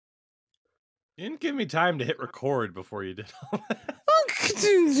You didn't give me time to hit record before you did all that.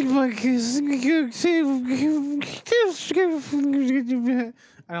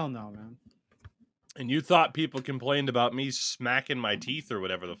 I don't know, man. And you thought people complained about me smacking my teeth or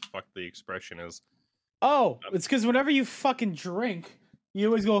whatever the fuck the expression is. Oh, it's because whenever you fucking drink, you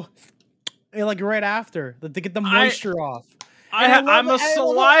always go like right after to get the moisture off. I'm a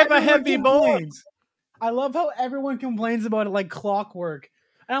saliva heavy boy. I love how everyone complains about it like clockwork.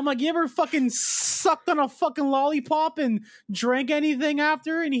 And I'm like, you ever fucking sucked on a fucking lollipop and drank anything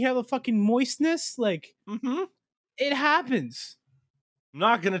after and you have a fucking moistness? Like, it happens. I'm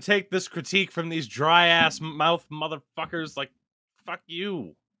not gonna take this critique from these dry ass mouth motherfuckers. Like, fuck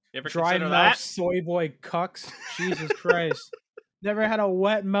you. You ever Dry consider mouth that? soy boy cucks. Jesus Christ. Never had a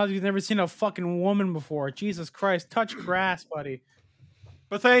wet mouth. You've never seen a fucking woman before. Jesus Christ. Touch grass, buddy.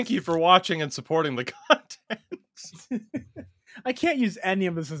 But thank you for watching and supporting the content. I can't use any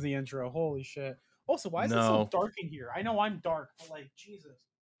of this as the intro. Holy shit. Also, why is it so No. dark in here? I know I'm dark, but like, Jesus.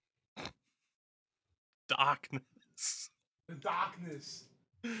 Darkness. The darkness.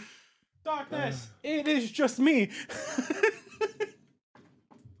 Darkness. It is just me.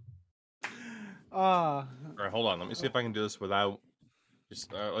 All right, hold on. Let me see if I can do this without.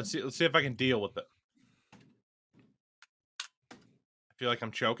 Just let's see if I can deal with it. I feel like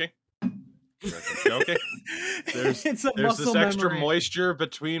I'm choking. There's it's a there's this extra memory. moisture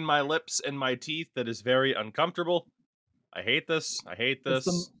between my lips and my teeth that is very uncomfortable. I hate this. I hate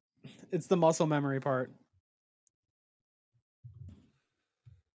this. It's the muscle memory part.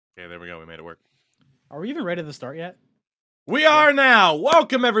 Okay, there we go. We made it work. Are we even ready to start yet? We are now.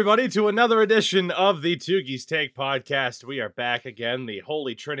 Welcome, everybody, to another edition of the Toogies Take podcast. We are back again, the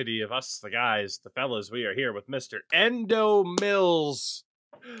holy trinity of us, the guys, the fellas. We are here with Mr. Endo Mills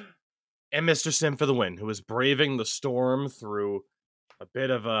and Mr. Sim for the win, who is braving the storm through a bit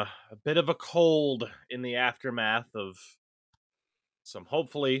of a cold in the aftermath of some,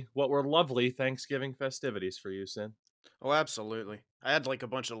 hopefully, what were lovely Thanksgiving festivities for you, Sim. Oh, absolutely. I had like a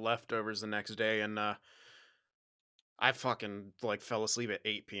bunch of leftovers the next day, and I fucking like fell asleep at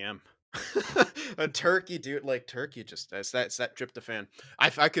 8 p.m. A turkey, dude, like turkey just it's that tryptophan.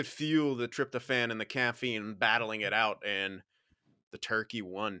 I could feel the tryptophan and the caffeine battling it out, and the turkey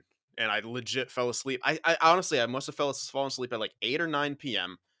won. And I legit fell asleep. I honestly, I must have fallen asleep at like 8 or 9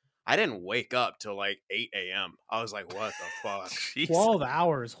 p.m. I didn't wake up till like 8 a.m. I was like, what the fuck? 12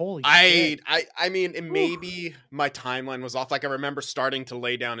 hours. Holy shit. I mean, it maybe my timeline was off. Like, I remember starting to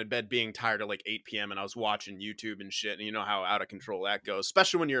lay down in bed being tired at like 8 p.m. and I was watching YouTube and shit. And you know how out of control that goes,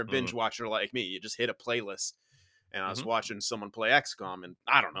 especially when you're a binge watcher like me. You just hit a playlist. And I was watching someone play XCOM, and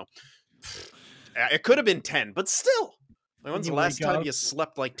I don't know. It could have been 10, but still. Like, when's the last time you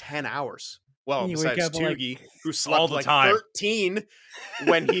slept like 10 hours? Well, besides Toogie, who slept like 13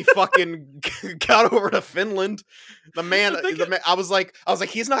 when he fucking got over to Finland. The man, I was like,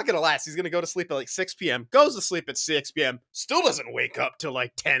 he's not gonna last. He's gonna go to sleep at like 6 p.m. Goes to sleep at 6 p.m. Still doesn't wake up till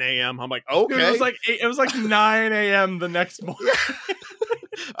like 10 a.m. I'm like, okay. Dude, it was like 9 a.m. the next morning.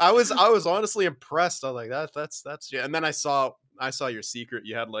 I was honestly impressed. I was like, that's yeah. And then I saw your secret.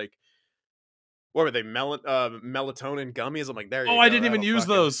 You had like, what were they? Melatonin gummies. I'm like, there you go. I didn't even use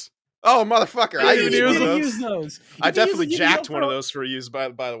those. Oh, motherfucker. I use those. I definitely jacked one of those for use, by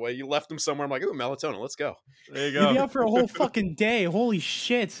the way. You left them somewhere. I'm like, ooh, melatonin. Let's go. There you go. You'd be up for a whole fucking day. Holy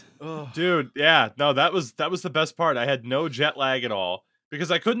shit. Dude, yeah. No, that was the best part. I had no jet lag at all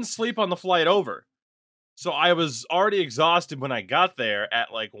because I couldn't sleep on the flight over. So I was already exhausted when I got there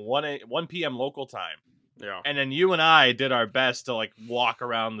at like 1 p.m. local time. Yeah. And then you and I did our best to like walk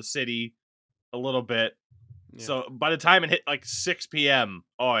around the city a little bit. Yeah. So by the time it hit like 6 p.m.,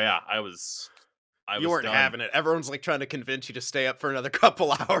 oh yeah, I was you weren't done. Having it. Everyone's like trying to convince you to stay up for another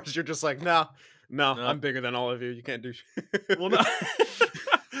couple hours. You're just like, no, I'm bigger than all of you. You can't do shit. Well, no.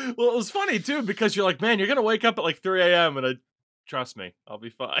 Well, it was funny too because you're like, man, you're gonna wake up at like 3 a.m. and trust me, I'll be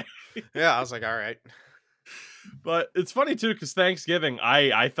fine. Yeah, I was like, all right. But it's funny too because Thanksgiving,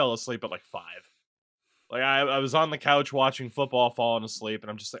 I fell asleep at like 5. Like, I was on the couch watching football, falling asleep,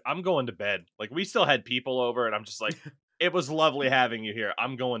 and I'm just like, I'm going to bed. Like, we still had people over, and I'm just like, it was lovely having you here.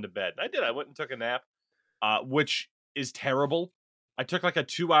 I'm going to bed. And I did. I went and took a nap, which is terrible. I took like a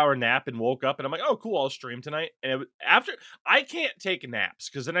 2-hour nap and woke up, and I'm like, oh, cool, I'll stream tonight. And I can't take naps,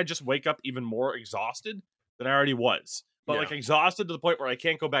 because then I just wake up even more exhausted than I already was. But, like, exhausted to the point where I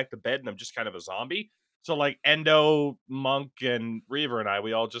can't go back to bed, and I'm just kind of a zombie. So, like, Endo, Monk, and Reaver and I,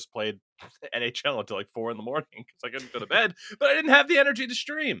 we all just played NHL until like 4 in the morning because I couldn't go to bed, but I didn't have the energy to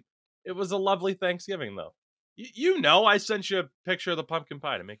stream. It was a lovely Thanksgiving, though. You know, I sent you a picture of the pumpkin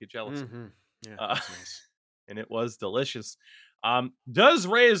pie to make you jealous. Mm-hmm. Yeah, that's nice. And it was delicious. Does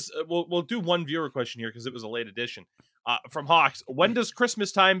raise we'll do one viewer question here because it was a late edition. From Hawks, when does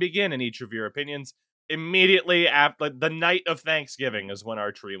Christmas time begin in each of your opinions? Immediately after the night of Thanksgiving is when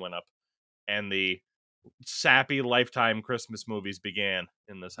our tree went up, and the sappy Lifetime Christmas movies began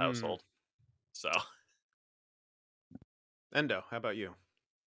in this household. So, Endo, how about you?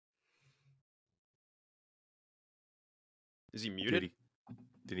 Is he muted?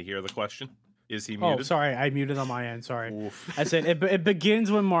 Did he hear the question? Is he Oh, muted? sorry, I muted on my end. Sorry. Oof. I said it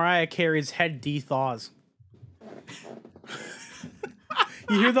begins when Mariah Carey's head dethaws.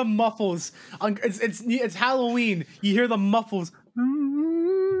 You hear the muffles. It's Halloween. You hear the muffles,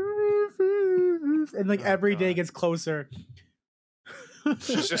 and like every day gets closer.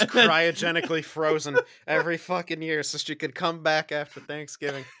 She's just cryogenically frozen every fucking year so she could come back after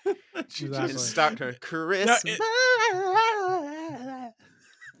Thanksgiving and start her Christmas.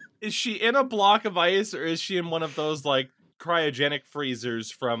 Is she in a block of ice, or is she in one of those like cryogenic freezers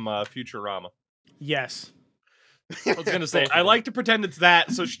from Futurama? Yes. I was gonna say, I like to pretend it's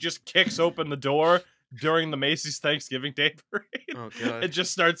that, so she just kicks open the door during the Macy's Thanksgiving Day Parade. Oh god! It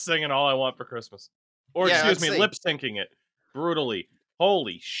just starts singing "All I Want for Christmas," or Yeah, excuse me, I'd say- lip syncing it brutally.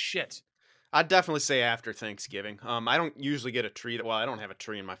 Holy shit! I'd definitely say after Thanksgiving. I don't usually get a tree. Well, I don't have a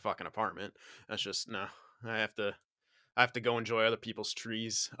tree in my fucking apartment. That's just no. I have to go enjoy other people's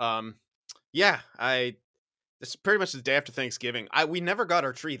trees. Yeah, it's pretty much the day after Thanksgiving. We never got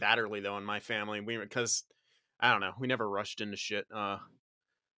our tree that early though in my family. Because I don't know, we never rushed into shit.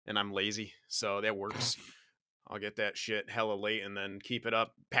 And I'm lazy, so that works. I'll get that shit hella late and then keep it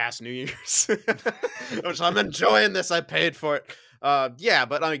up past New Year's. Which I'm enjoying this. I paid for it. Yeah,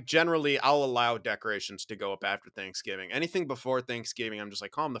 but generally I'll allow decorations to go up after Thanksgiving. Anything before Thanksgiving, I'm just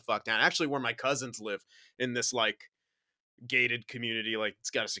like, calm the fuck down. Actually, where my cousins live in this like gated community, like it's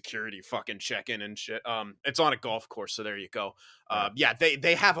got a security fucking check-in and shit. It's on a golf course, so there you go. Yeah,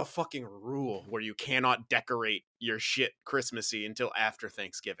 they have a fucking rule where you cannot decorate your shit Christmassy until after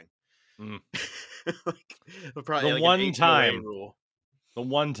Thanksgiving. Probably The like one an HOA time rule. The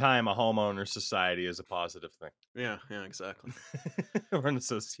one time a homeowner society is a positive thing. Yeah, exactly. Or an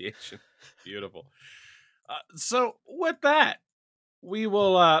association. Beautiful. So with that, we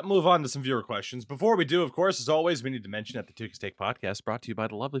will move on to some viewer questions. Before we do, of course, as always, we need to mention that the Tukey's Take podcast brought to you by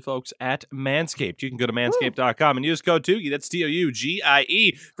the lovely folks at Manscaped. You can go to manscaped.com and use code Tukey, that's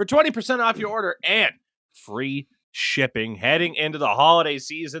TOUGIE, for 20% off your order and free shipping. Heading into the holiday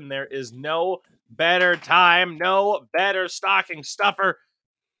season, there is no better time, no better stocking stuffer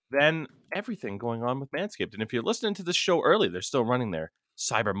than everything going on with Manscaped. And if you're listening to this show early, they're still running their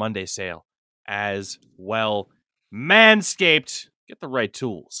Cyber Monday sale as well. Manscaped, get the right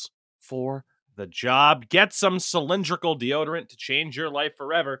tools for the job. Get some cylindrical deodorant to change your life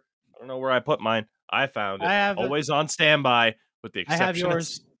forever. I don't know where I put mine. I found it. I have always on standby, with the I exception. have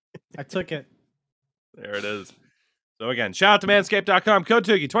yours. I took it. There it is. So again, shout out to manscaped.com. Code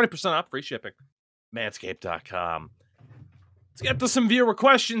Tukey, 20% off, free shipping. Manscaped.com. Let's get to some viewer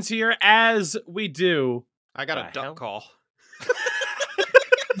questions here as we do. I got a duck call.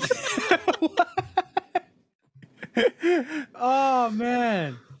 Oh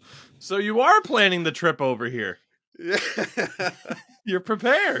man. So you are planning the trip over here. Yeah. You're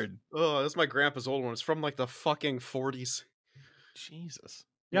prepared. Oh, that's my grandpa's old one. It's from like the fucking 40s. Jesus.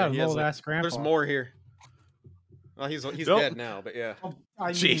 Yeah, he an has, old like- ass grandpa. There's more here. Well, he's Don't- dead now, but yeah. I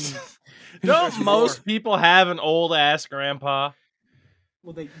mean, Jesus. Don't There's most more. people have an old ass grandpa?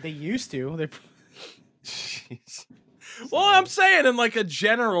 well, they used to. They Jeez. Well, I'm saying in like a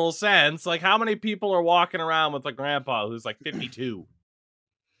general sense, like how many people are walking around with a grandpa who's like 52?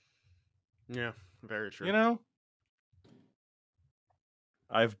 Yeah, very true. You know?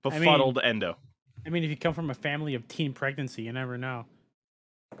 I've befuddled Endo. I mean, if you come from a family of teen pregnancy, you never know.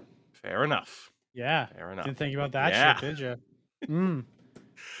 Fair enough. Yeah. Fair enough. Didn't think about that Yeah. shit, did you? Mm.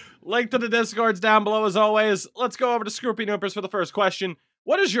 Link to the Discords down below as always. Let's go over to Scroopy Noopers for the first question.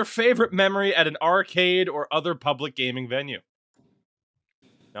 What is your favorite memory at an arcade or other public gaming venue?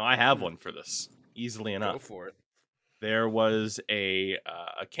 Now, I have one for this, easily Go enough. for it. There was a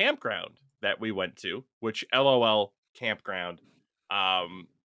campground that we went to, which LOL campground,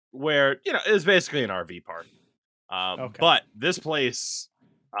 where, you know, it was basically an RV park. Okay. But this place,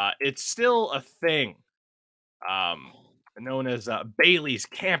 it's still a thing, known as Bailey's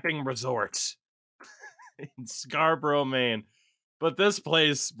Camping Resort in Scarborough, Maine. But this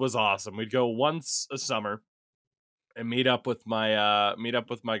place was awesome. We'd go once a summer and meet up with my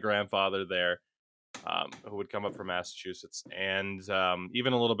grandfather there, who would come up from Massachusetts. And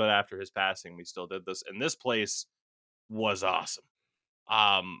even a little bit after his passing, we still did this. And this place was awesome.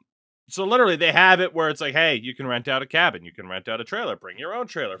 So literally they have it where it's like, hey, you can rent out a cabin, you can rent out a trailer, bring your own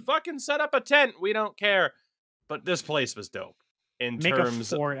trailer, fucking set up a tent, we don't care. But this place was dope in Make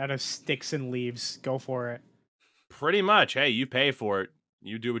terms a fort out of sticks and leaves. Go for it. pretty much, hey, you pay for it,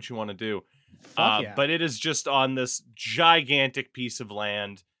 you do what you want to do. Fuck yeah. But it is just on this gigantic piece of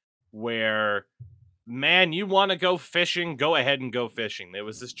land where, man, you want to go fishing, go ahead and go fishing. There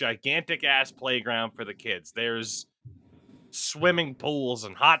was this gigantic ass playground for the kids. There's swimming pools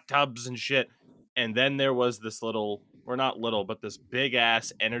and hot tubs and shit. And then there was this little, or not little, but this big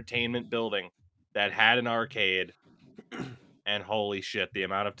ass entertainment building that had an arcade. And holy shit, the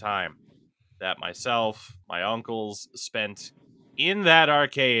amount of time that myself, my uncles spent in that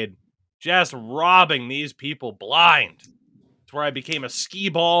arcade just robbing these people blind to where I became a skee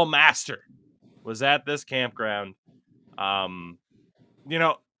ball master was at this campground. You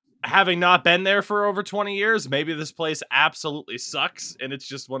know, having not been there for over 20 years, maybe this place absolutely sucks, and it's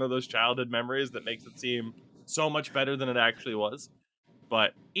just one of those childhood memories that makes it seem so much better than it actually was.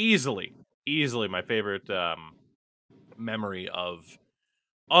 But easily my favorite memory of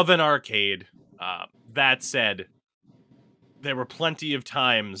an arcade. That said, there were plenty of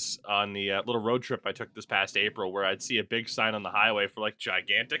times on the little road trip I took this past April where I'd see a big sign on the highway for like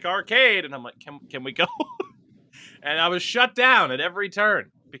gigantic arcade, and I'm like, can we go? And I was shut down at every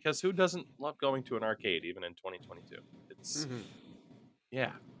turn because who doesn't love going to an arcade even in 2022? It's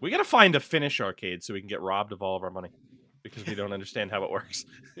yeah, we gotta find a Finnish arcade so we can get robbed of all of our money because we don't understand how it works.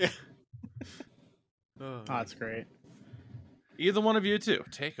 Yeah. Oh, that's great. Either one of you two,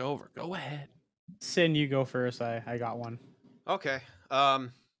 take over. Go ahead. Sin, you go first. I got one. Okay.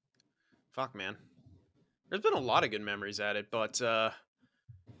 Fuck, man. There's been a lot of good memories at it, but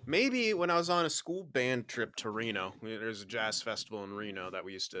maybe when I was on a school band trip to Reno, there's a jazz festival in Reno that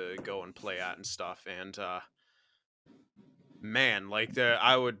we used to go and play at and stuff, and man, like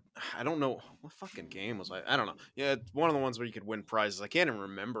I don't know what fucking game was I don't know. Yeah, it's one of the ones where you could win prizes. I can't even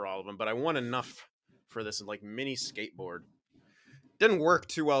remember all of them, but I won enough for this like mini skateboard. Didn't work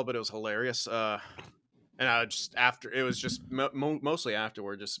too well, but it was hilarious. And I just it was just mostly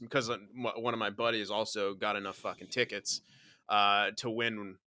afterward, just because one of my buddies also got enough fucking tickets to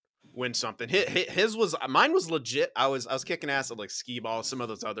win something. Mine was legit. I was kicking ass at like skee ball, some of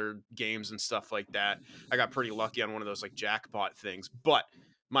those other games and stuff like that. I got pretty lucky on one of those like jackpot things, but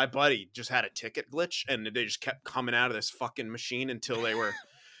my buddy just had a ticket glitch, and they just kept coming out of this fucking machine until they were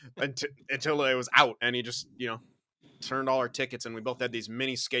until it was out, and he just turned all our tickets, and we both had these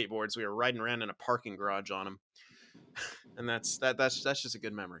mini skateboards. We were riding around in a parking garage on them, and that's just a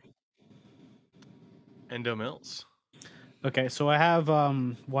good memory. Endo Mills. Okay, so I have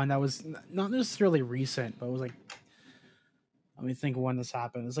one that was not necessarily recent, but it was like, let me think when this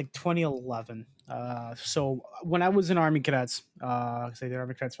happened. It's like 2011. So when I was in Army Cadets, I did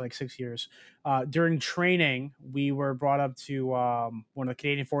Army Cadets for like 6 years. During training, we were brought up to one of the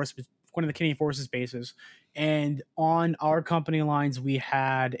Canadian Forces bases, and on our company lines we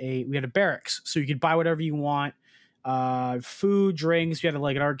had a barracks, so you could buy whatever you want, food, drinks. We had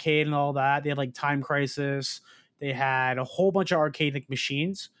like an arcade and all that. They had like Time Crisis. They had a whole bunch of arcade like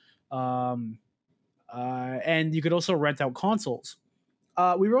machines, and you could also rent out consoles.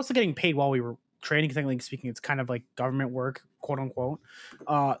 We were also getting paid while we were training. Technically speaking, it's kind of like government work, quote unquote.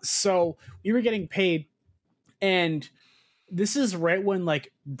 So we were getting paid, and this is right when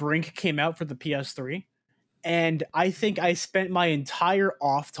like Brink came out for the PS3, and I think I spent my entire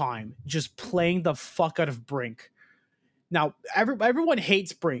off time just playing the fuck out of Brink. Now, everyone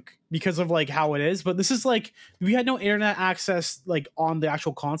hates Brink because of like how it is, but this is like, we had no internet access like on the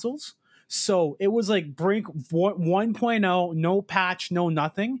actual consoles. So it was like Brink 1.0, no patch, no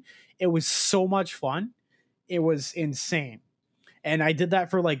nothing. It was so much fun. It was insane. And I did that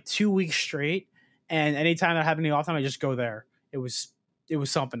for like 2 weeks straight. And anytime I have any off time, I just go there. It was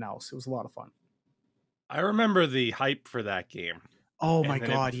something else. It was a lot of fun. I remember the hype for that game. Oh my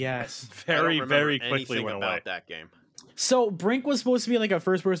God, yes. Very quickly went away. About that game. So Brink was supposed to be like a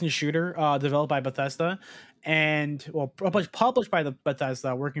first-person shooter developed by Bethesda, and published by the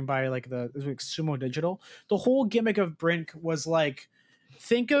Bethesda, working by like Sumo Digital. The whole gimmick of Brink was like,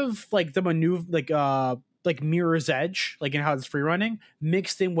 think of like the maneuver, like Mirror's Edge, like in how it's free running,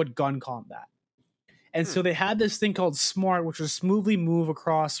 mixed in with gun combat. And so they had this thing called Smart, which was smoothly move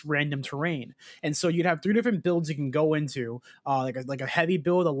across random terrain. And so you'd have 3 different builds you can go into, like a heavy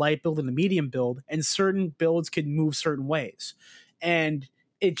build, a light build, and a medium build. And certain builds could move certain ways. And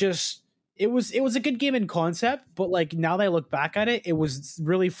it was a good game in concept, but like now that I look back at it, it was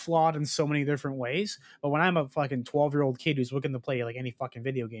really flawed in so many different ways. But when I'm a fucking 12-year-old kid who's looking to play like any fucking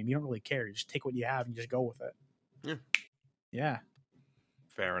video game, you don't really care. You just take what you have and just go with it. Yeah. Yeah.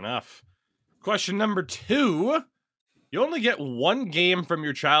 Fair enough. Question number 2. You only get one game from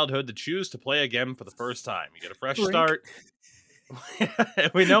your childhood to choose to play again for the first time. You get a fresh Drink. start.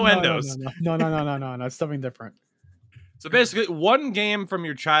 We know endos. No. It's something different. So basically, one game from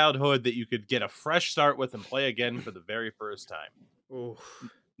your childhood that you could get a fresh start with and play again for the very first time. Ooh.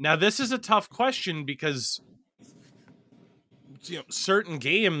 Now, this is a tough question because certain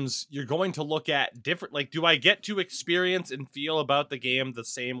games you're going to look at different. Like, do I get to experience and feel about the game the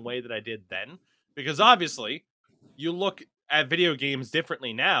same way that I did then? Because obviously, you look at video games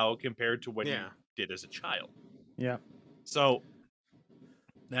differently now compared to when you did as a child. Yeah. So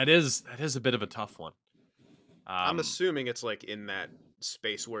that is a bit of a tough one. I'm assuming it's like in that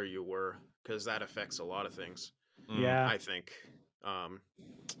space where you were, because that affects a lot of things. Yeah. I think.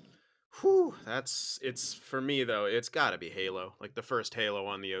 It's for me though. It's got to be Halo, like the first Halo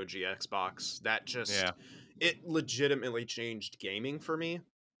on the OG Xbox. That just it legitimately changed gaming for me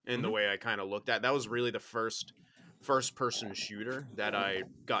in the way I kind of looked at. That was really the first person shooter that I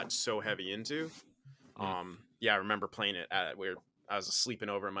got so heavy into. I remember playing it where I was sleeping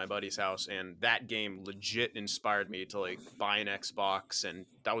over at my buddy's house, and that game legit inspired me to like buy an Xbox, and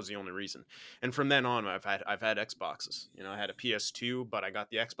that was the only reason. And from then on, I've had Xboxes. I had a PS2, but I got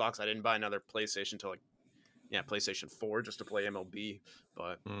the Xbox. I didn't buy another PlayStation until PlayStation 4 just to play MLB.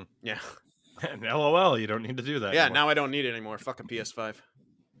 But and LOL, you don't need to do that. Yeah, anymore. now I don't need it anymore. Fuck a PS5.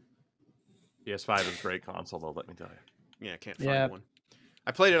 PS5 is a great console, though. Let me tell you. Yeah, I can't find one.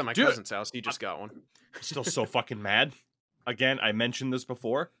 I played it at my Dude, cousin's house. He just got one. I'm still so fucking mad. Again, I mentioned this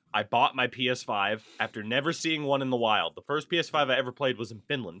before. I bought my PS5 after never seeing one in the wild. The first PS5 I ever played was in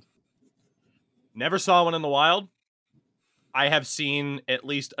Finland. Never saw one in the wild. I have seen at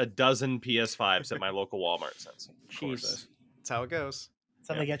least a dozen PS5s at my local Walmart since. Jesus. That's how it goes. That's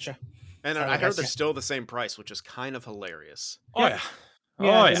how they get you. And I heard they're still the same price, which is kind of hilarious. Oh, yeah.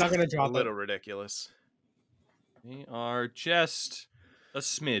 Yeah, they're not going to drop a little ridiculous. They are just a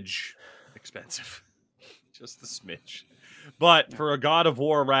smidge expensive. Just a smidge. But for a God of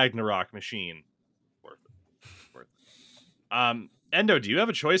War Ragnarok machine, worth it. Endo, do you have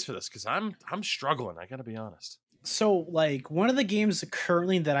a choice for this? Because I'm struggling. I gotta be honest. So, like, one of the games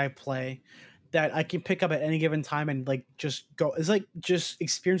currently that I play that I can pick up at any given time and like just go is like just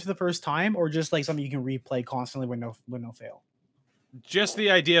experience for the first time, or just like something you can replay constantly with no fail. Just the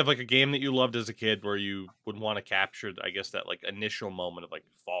idea of like a game that you loved as a kid, where you would want to capture, I guess, that like initial moment of like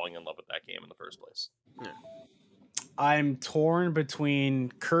falling in love with that game in the first place. Yeah. I'm torn between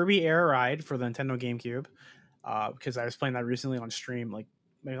Kirby Air Ride for the Nintendo GameCube, because I was playing that recently on stream, like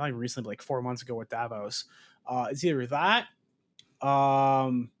maybe not recently, but like 4 months ago with Davos. It's either that,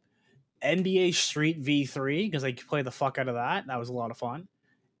 NBA Street V3, because I play the fuck out of that. That was a lot of fun,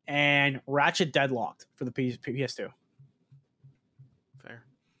 and Ratchet Deadlocked for the PS2. Fair.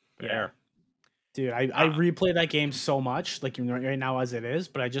 Yeah. Dude, I replay that game so much, like right now as it is,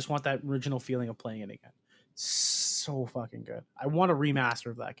 but I just want that original feeling of playing it again. So fucking good. I want a remaster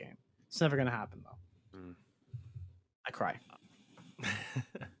of that game. It's never gonna happen though. I cry.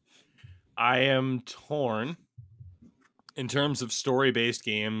 I am torn in terms of story-based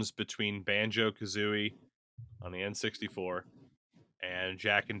games between Banjo-Kazooie on the N64 and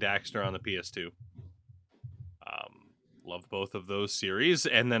Jak and Daxter on the PS2. Love both of those series.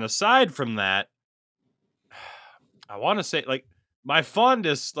 And then aside from that, I want to say, like, my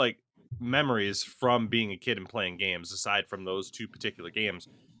fondest, like, memories from being a kid and playing games, aside from those two particular games,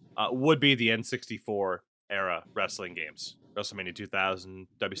 would be the N64 era wrestling games. WrestleMania 2000,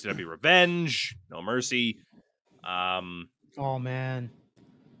 WCW Revenge, No Mercy. Oh man.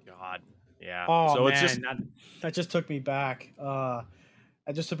 God. Yeah. Oh so man, it's just that just took me back.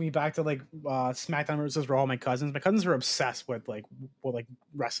 That just took me back to like SmackDown versus Raw. My cousins were obsessed with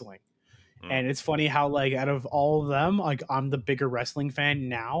wrestling. And it's funny how like out of all of them, like I'm the bigger wrestling fan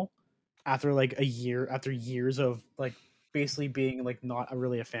now after like after years of like basically being like not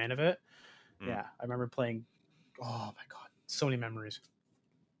really a fan of it. Yeah, I remember playing. Oh my god, so many memories.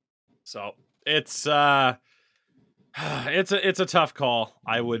 So it's it's a tough call.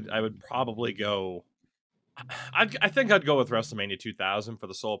 I would probably go. I think I'd go with WrestleMania 2000 for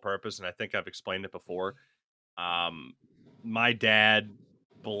the sole purpose, and I think I've explained it before. My dad,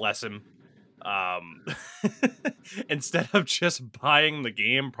 bless him, instead of just buying the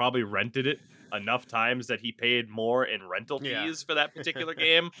game, probably rented it enough times that he paid more in rental fees for that particular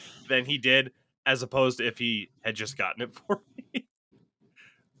game than he did, as opposed to if he had just gotten it for me.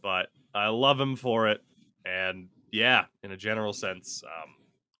 But I love him for it, and yeah, in a general sense,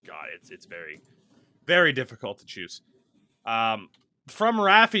 God, it's very, very difficult to choose. From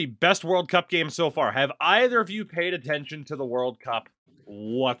Rafi, best World Cup game so far. Have either of you paid attention to the World Cup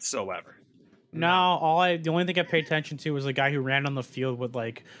whatsoever. No, the only thing I paid attention to was a guy who ran on the field with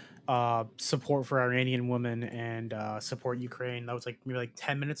like support for Iranian women and support Ukraine. That was like maybe like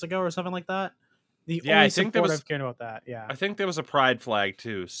 10 minutes ago or something like that. The Yeah, only I think there support was- I've cared about that. Yeah. I think there was a pride flag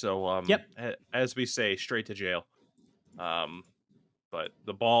too. So Yep. as we say, straight to jail. But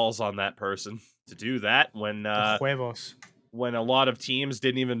the balls on that person to do that when The huevos. when a lot of teams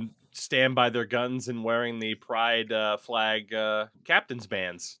didn't even stand by their guns and wearing the pride flag captain's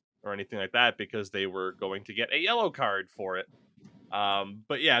bands or anything like that because they were going to get a yellow card for it.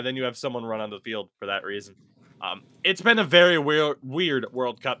 But yeah, then you have someone run on the field for that reason. It's been a very weird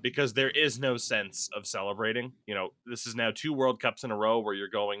World Cup because there is no sense of celebrating. You know, this is now 2 World Cups in a row where you're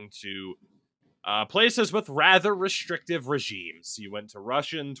going to places with rather restrictive regimes. You went to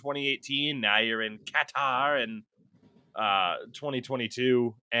Russia in 2018, now you're in Qatar in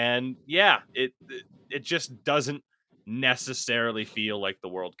 2022, and yeah, it just doesn't necessarily feel like the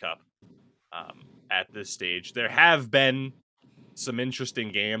World Cup at this stage. There have been some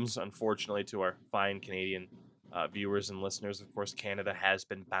interesting games, unfortunately, to our fine Canadian viewers and listeners. Of course, Canada has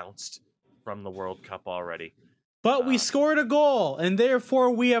been bounced from the World Cup already. But we scored a goal, and therefore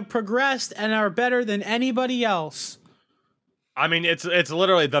we have progressed and are better than anybody else. I mean, it's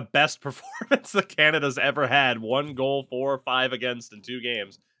literally the best performance that Canada's ever had. 1 goal, 4 or 5 against in 2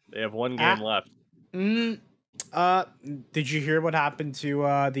 games. They have 1 game left. Did you hear what happened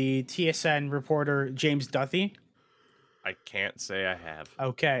to the TSN reporter James Duthie? I can't say I have.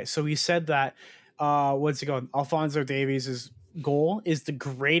 Okay, so he said that what's it called? Alphonso Davies' goal is the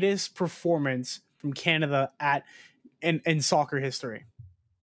greatest performance from Canada in soccer history.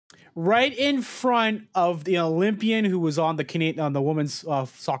 Right in front of the Olympian who was on the women's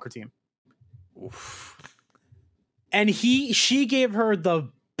soccer team. Oof. And she gave her the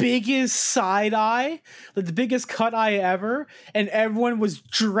biggest side eye, the biggest cut eye ever, and everyone was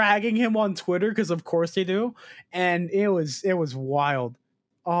dragging him on Twitter because of course they do, and it was wild.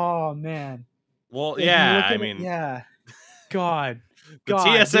 Oh man. Well, If yeah, you look I at mean, yeah. God. the God,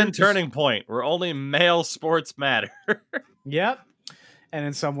 TSN they're just- turning point where only male sports matter. Yep. And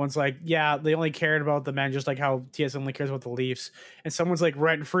then someone's like, yeah, they only cared about the men, just like how TSN only cares about the Leafs. And someone's like,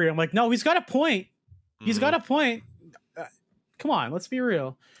 rent free. I'm like, no, he's got a point. He's got a point. Come on, let's be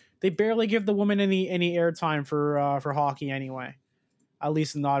real. They barely give the women any airtime for hockey anyway. At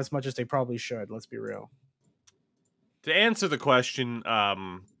least not as much as they probably should. Let's be real. To answer the question,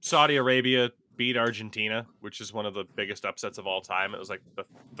 Saudi Arabia beat Argentina, which is one of the biggest upsets of all time. It was like the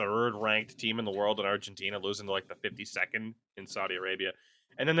 3rd ranked team in the world in Argentina, losing to like the 52nd in Saudi Arabia.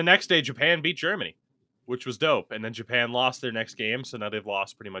 And then the next day, Japan beat Germany, which was dope. And then Japan lost their next game, so now they've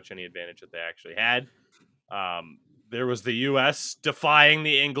lost pretty much any advantage that they actually had. There was the U.S. defying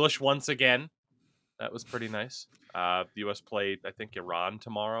the English once again. That was pretty nice. The U.S. played, I think, Iran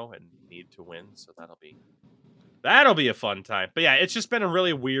tomorrow and need to win, so that'll be a fun time. But yeah, it's just been a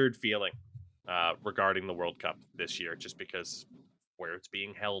really weird feeling regarding the World Cup this year, just because where it's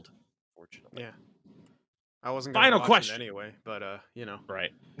being held, fortunately. Yeah. I wasn't going to Final watch question. it anyway, but you know,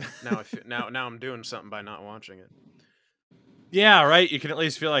 Right. now I'm doing something by not watching it. Yeah, right. You can at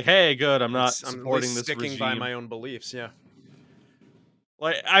least feel like, hey, good, I'm not I'm at supporting least this sticking regime. by my own beliefs. Yeah.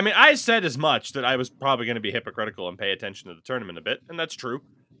 Like, I mean, I said as much that I was probably going to be hypocritical and pay attention to the tournament a bit, and that's true.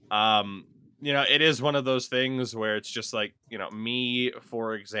 You know, it is one of those things where it's just like, you know, me,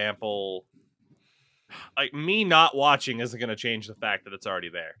 for example, like me not watching isn't going to change the fact that it's already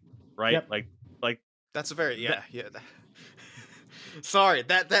there, right? Yep. Like That's a very Sorry,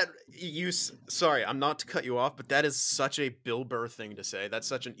 sorry, I'm not to cut you off, but that is such a Bill Burr thing to say. That's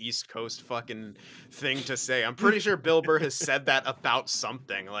such an East Coast fucking thing to say. I'm pretty sure Bill Burr has said that about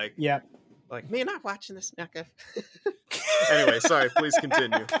something. Like, Yep. like me not watching this. Anyway, sorry, please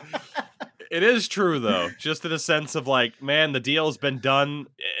continue. it is true though, just in a sense of like, man, the deal's been done,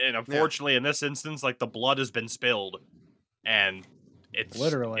 and unfortunately in this instance, like the blood has been spilled, and it's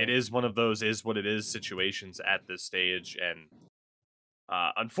Literally. it is one of those is what it is situations at this stage, and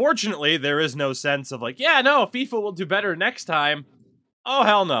unfortunately there is no sense of like, yeah, no, FIFA will do better next time. Oh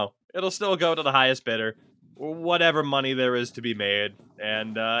hell no, it'll still go to the highest bidder, whatever money there is to be made,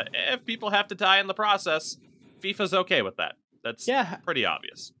 and if people have to die in the process, FIFA's okay with that. That's pretty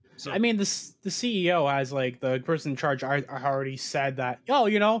obvious. So. I mean, the CEO has like the person in charge already said that, oh,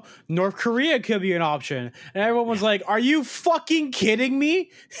 you know, North Korea could be an option. And everyone was like, are you fucking kidding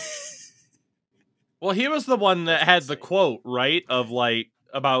me? Well, he was the one that had the quote, right? Of like,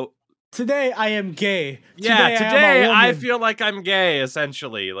 about today I am gay. Yeah, today I I feel like I'm gay,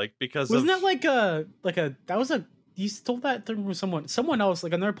 essentially. Like, because wasn't that like a that was a you told that from someone else,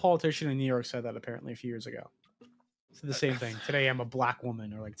 like another politician in New York said that apparently a few years ago. So the same thing. Today I'm a black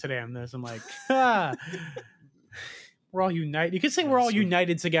woman, or like today I'm this. I'm like, ah. We're all united. You could say we're all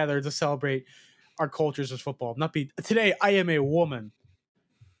united together to celebrate our cultures as football. Not be today. I am a woman.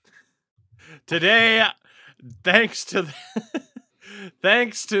 Today, thanks to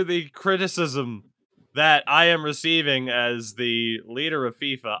the criticism that I am receiving as the leader of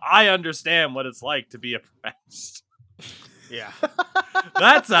FIFA, I understand what it's like to be oppressed. Yeah.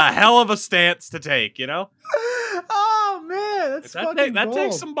 That's a hell of a stance to take, you know? Oh man, that's fucking that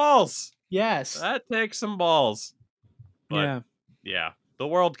takes some balls. Yes. That takes some balls. But yeah, the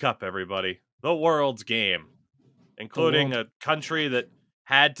World Cup, everybody. The world's game. Including a country that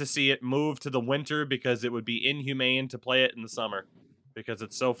had to see it move to the winter because it would be inhumane to play it in the summer because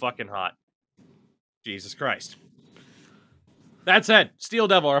it's so fucking hot. Jesus Christ. That said, Steel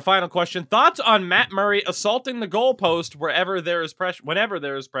Devil, our final question. Thoughts on Matt Murray assaulting the goalpost whenever there is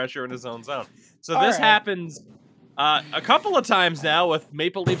pressure in his own zone? So this happens a couple of times now with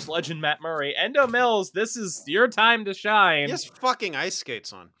Maple Leafs legend Matt Murray. Endo Mills, this is your time to shine. He has fucking ice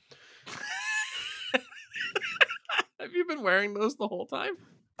skates on. Have you been wearing those the whole time?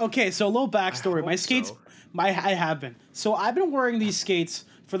 Okay, so a little backstory. My skates, I have been. So I've been wearing these skates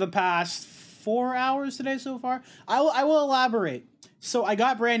for the past 4 hours today so far. I will elaborate. So I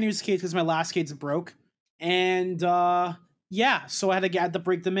got brand new skates because my last skates broke, and yeah, so I had to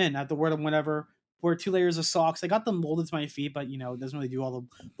break them in. I had to wear them whenever. Wear 2 layers of socks. I got them molded to my feet, but it doesn't really do all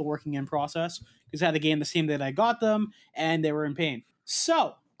the working in process because I had the game the same day that I got them, and they were in pain.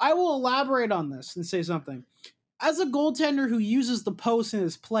 So I will elaborate on this and say something. As a goaltender who uses the post in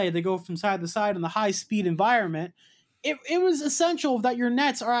his play, they go from side to side in the high-speed environment, it was essential that your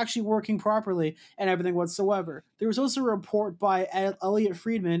nets are actually working properly and everything whatsoever. There was also a report by Elliot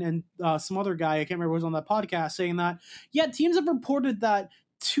Friedman and some other guy, I can't remember who was on that podcast, saying that, teams have reported that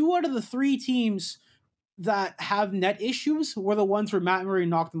 2 out of the 3 teams that have net issues were the ones where Matt Murray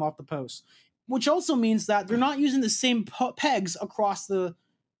knocked them off the post, which also means that they're not using the same pegs across the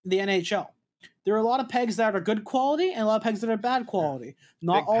NHL. There are a lot of pegs that are good quality and a lot of pegs that are bad quality.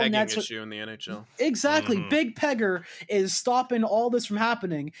 Not big all pegging nets issue in the NHL. Exactly. Big Pegger is stopping all this from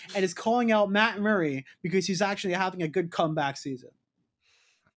happening and is calling out Matt Murray because he's actually having a good comeback season.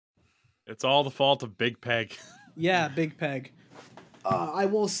 It's all the fault of Big Peg. Yeah, Big Peg. I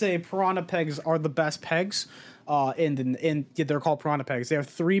will say Piranha pegs are the best pegs. They're called Piranha pegs. They have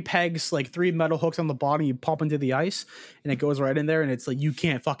 3 pegs, like 3 metal hooks on the bottom. You pop into the ice and it goes right in there, and it's like you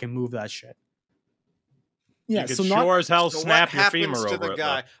can't fucking move that shit. Yeah, you sure as hell snap your femur over the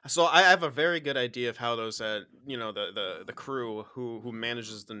guy. So I have a very good idea of how those, the crew who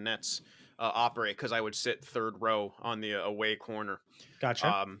manages the nets operate, because I would sit 3rd row on the away corner.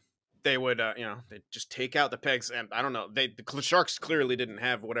 Gotcha. They would, they just take out the pegs, and I don't know. The Sharks clearly didn't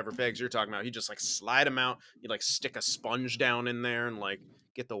have whatever pegs you're talking about. He just slide them out. You stick a sponge down in there and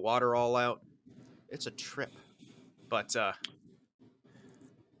get the water all out. It's a trip, but.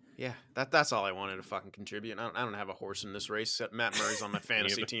 Yeah, that's all I wanted to fucking contribute. I don't have a horse in this race. Matt Murray's on my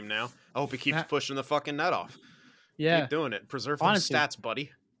fantasy team now. I hope he keeps pushing the fucking net off. Yeah. Keep doing it. Preserve those stats,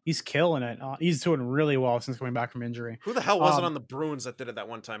 buddy. He's killing it. He's doing really well since coming back from injury. Who the hell was it on the Bruins that did it that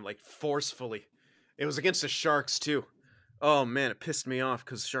one time, forcefully? It was against the Sharks, too. Oh, man, it pissed me off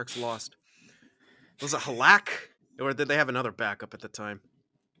because the Sharks lost. Was it Halak? Or did they have another backup at the time?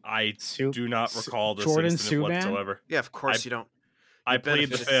 I do not recall this Jordan incident Subban? whatsoever. Yeah, of course you don't. I plead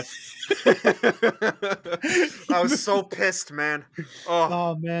the 5th. I was so pissed, man.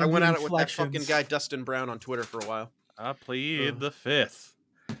 Oh man, I went at it with that fucking guy Dustin Brown on Twitter for a while. I plead the 5th.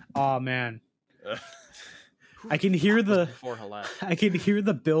 Oh man, I can hear the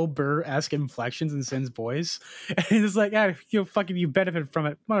Bill Burr-esque inflections in Sin's voice, and it's like, you benefit from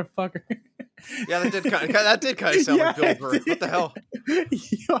it, motherfucker. Yeah, that did kind of sound like Bill Burr. What the hell?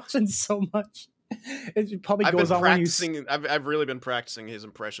 You watching so much. It probably goes on when you. I've really been practicing his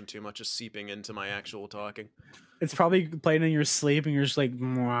impression too much, just seeping into my actual talking. It's probably playing in your sleep, and you're just like,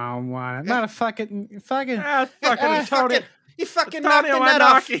 wow, not a fucking. You fucking Tony knocked the net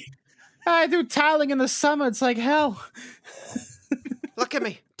off. I do tiling in the summer. It's like hell. Look at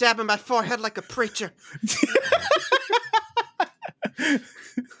me, dabbing my forehead like a preacher.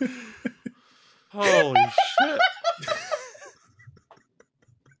 Holy shit.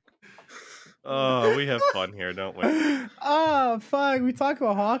 Oh, we have fun here, don't we? Oh, fuck. We talk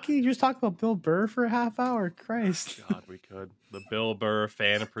about hockey? You just talked about Bill Burr for a half hour. Christ. God, we could. The Bill Burr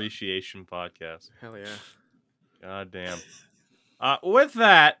Fan Appreciation Podcast. Hell yeah. God damn. With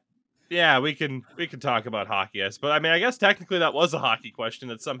that, yeah, we can talk about hockey, yes. But I mean, I guess technically that was a hockey question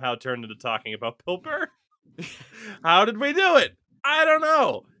that somehow turned into talking about Bill Burr. How did we do it? I don't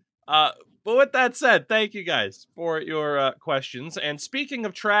know. But with that said, thank you guys for your questions. And speaking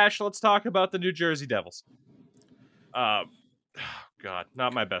of trash, let's talk about the New Jersey Devils. God,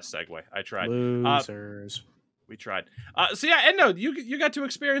 not my best segue. I tried. Losers. We tried. So yeah, and no, you got to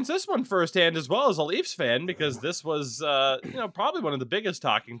experience this one firsthand as well as a Leafs fan, because this was probably one of the biggest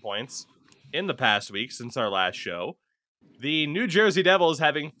talking points in the past week since our last show. The New Jersey Devils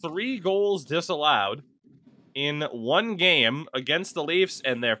having 3 goals disallowed in one game against the Leafs,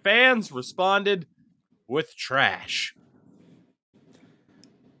 and their fans responded with trash.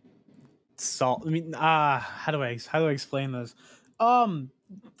 Salt. I mean, how do I explain this?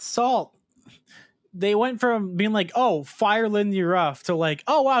 Salt. They went from being like, "Oh, fire Lindy Ruff," to like,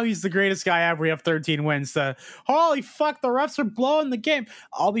 "Oh wow, he's the greatest guy ever. We have 13 wins." To holy fuck, the refs are blowing the game.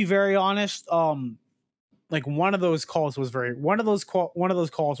 I'll be very honest. Like one of those calls was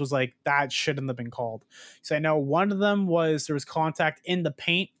like that shouldn't have been called. So I know one of them was there was contact in the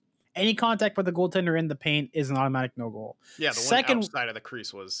paint. Any contact with the goaltender in the paint is an automatic no goal. Yeah, the one outside of the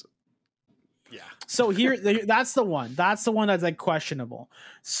crease was. Yeah. So here, that's the one. That's the one that's like questionable.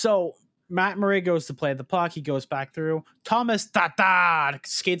 So Matt Murray goes to play the puck. He goes back through. Thomas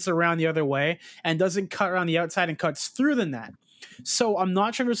skates around the other way and doesn't cut around the outside and cuts through the net. So I'm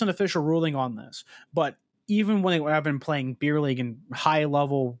not sure there's an official ruling on this, but even when I've been playing beer league and high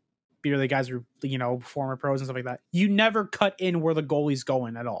level beer league guys are, former pros and stuff like that, you never cut in where the goalie's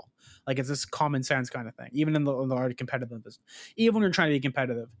going at all. Like it's this common sense kind of thing, even in the already competitive business, even when you're trying to be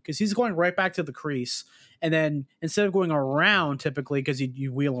competitive, because he's going right back to the crease. And then instead of going around typically, because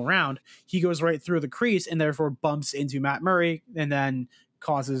you wheel around, he goes right through the crease and therefore bumps into Matt Murray and then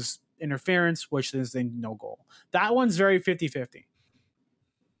causes interference, which is then no goal. That one's very 50-50.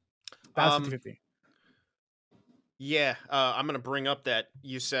 That's 50-50. Yeah, I'm gonna bring up that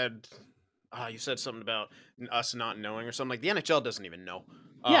you said something about us not knowing or something. Like the NHL doesn't even know,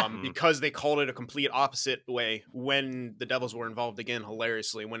 because they called it a complete opposite way when the Devils were involved again.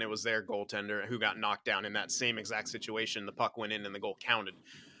 Hilariously, when it was their goaltender who got knocked down in that same exact situation, the puck went in and the goal counted.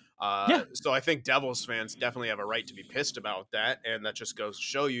 So I think Devils fans definitely have a right to be pissed about that, and that just goes to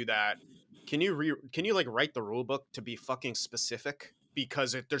show you that can you like write the rule book to be fucking specific?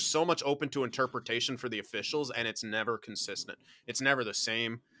 Because there's so much open to interpretation for the officials, and it's never consistent. It's never the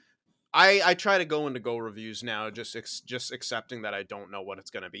same. I try to go into go reviews now, just accepting that I don't know what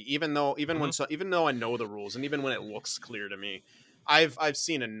it's going to be, even though I know the rules, and even when it looks clear to me, I've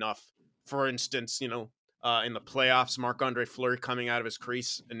seen enough. For instance, in the playoffs, Marc-Andre Fleury coming out of his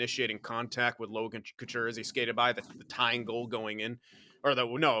crease, initiating contact with Logan Couture as he skated by, the tying goal going in, it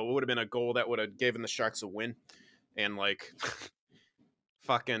would have been a goal that would have given the Sharks a win, and like.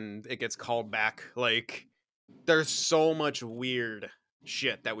 Fucking it gets called back. Like there's so much weird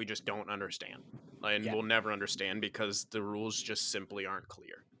shit that we just don't understand and we'll never understand because the rules just simply aren't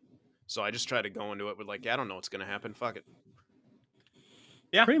clear. So I just try to go into it with like, I don't know what's gonna happen, fuck it.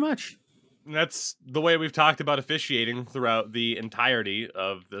 Yeah, pretty much. That's the way we've talked about officiating throughout the entirety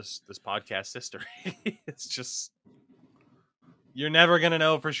of this podcast history. It's just you're never gonna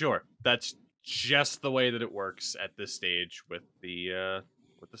know for sure. That's just the way that it works at this stage with the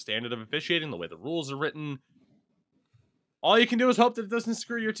standard of officiating, the way the rules are written. All you can do is hope that it doesn't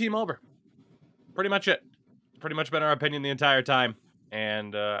screw your team over. Pretty much it. Pretty much been our opinion the entire time,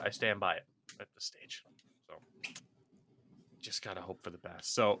 and I stand by it at this stage. So just gotta hope for the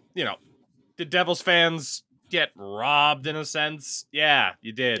best. So did Devils fans get robbed in a sense? Yeah,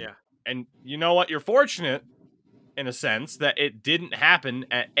 you did. Yeah. And you know what? You're fortunate in a sense that it didn't happen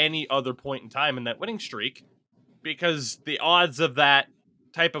at any other point in time in that winning streak, because the odds of that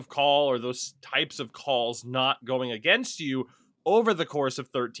type of call or those types of calls not going against you over the course of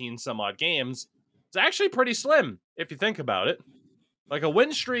 13 some odd games is actually pretty slim if you think about it. Like a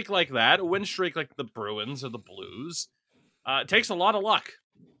win streak like that, a win streak like the Bruins or the Blues, it takes a lot of luck.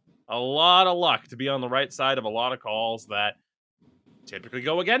 A lot of luck to be on the right side of a lot of calls that typically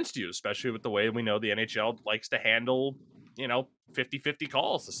go against you, especially with the way we know the NHL likes to handle, 50-50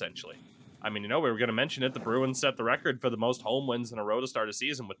 calls, essentially. I mean, we were going to mention it. The Bruins set the record for the most home wins in a row to start a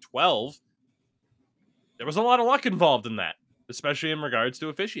season with 12. There was a lot of luck involved in that, especially in regards to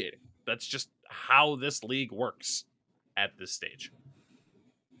officiating. That's just how this league works at this stage.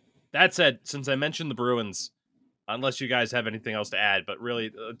 That said, since I mentioned the Bruins, unless you guys have anything else to add, but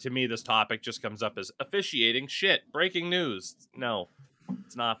really, to me, this topic just comes up as officiating shit. Breaking news. No,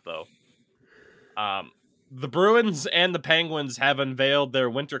 it's not, though. The Bruins and the Penguins have unveiled their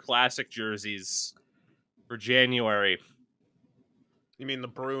Winter Classic jerseys for January. You mean the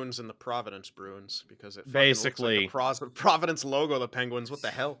Bruins and the Providence Bruins? Because it basically looks like the Providence logo of the Penguins. What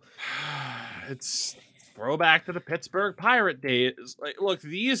the hell? It's throwback to the Pittsburgh Pirate days. Like, look,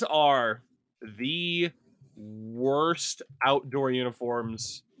 these are the worst outdoor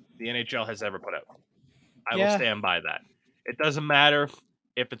uniforms the NHL has ever put out. I will stand by that. It doesn't matter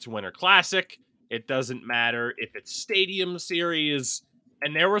if it's Winter Classic. It doesn't matter if it's Stadium Series.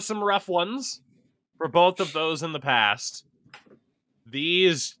 And there were some rough ones for both of those in the past.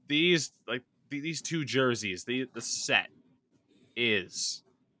 These two jerseys, the set is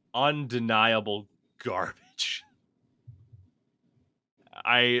undeniable garbage.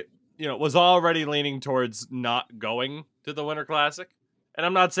 I was already leaning towards not going to the Winter Classic. And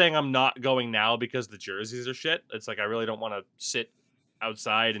I'm not saying I'm not going now because the jerseys are shit. It's like I really don't want to sit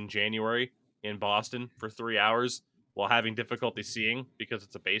outside in January in Boston for 3 hours while having difficulty seeing because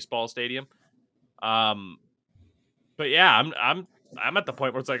it's a baseball stadium. But yeah, I'm at the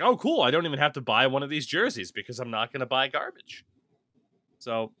point where it's like, oh cool, I don't even have to buy one of these jerseys because I'm not going to buy garbage.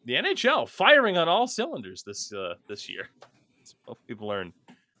 So the NHL firing on all cylinders this year. That's what we've learned.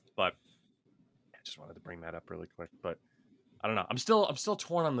 But I just wanted to bring that up really quick. But I don't know. I'm still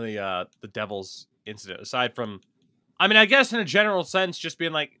torn on the Devils incident. Aside from, I mean, I guess in a general sense, just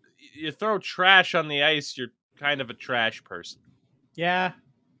being like, you throw trash on the ice, you're kind of a trash person. Yeah.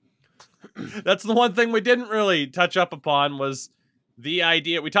 That's the one thing we didn't really touch up upon was the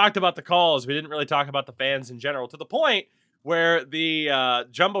idea. We talked about the calls. We didn't really talk about the fans in general, to the point where the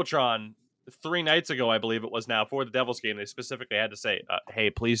Jumbotron 3 nights ago, I believe it was now, for the Devils game, they specifically had to say, hey,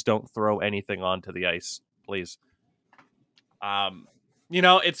 please don't throw anything onto the ice. Please.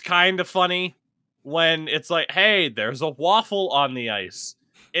 It's kind of funny when it's like, hey, there's a waffle on the ice.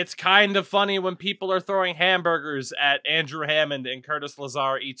 It's kind of funny when people are throwing hamburgers at Andrew Hammond and Curtis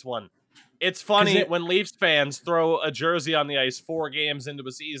Lazar eats one. It's funny when Leafs fans throw a jersey on the ice 4 games into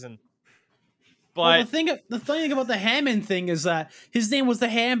a season. But the funny thing about the Hammond thing is that his name was the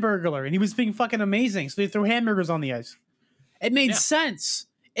Hamburglar, and he was being fucking amazing. So they threw hamburgers on the ice. It made sense.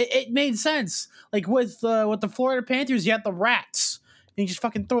 It made sense. Like with the Florida Panthers, you had the rats, and you just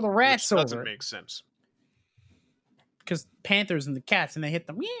fucking throw the rats over. Doesn't make sense. Because Panthers and the cats, and they hit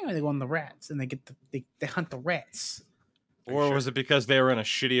them. Yeah, they go on the rats, and they hunt the rats. Or was it because they were in a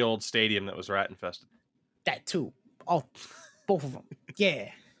shitty old stadium that was rat infested? That too. Both of them. Yeah.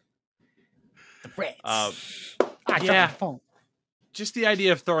 The rats. Just the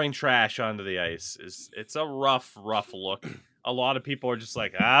idea of throwing trash onto the ice it's a rough look. A lot of people are just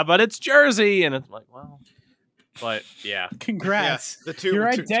like, but it's Jersey, and it's like, well, but yeah. Congrats. Yeah, your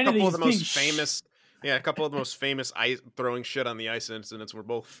identity couple of the most famous. Yeah, a couple of the most famous ice throwing shit on the ice incidents were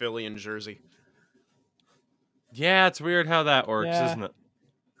both Philly and Jersey. Yeah, it's weird how that works, isn't it?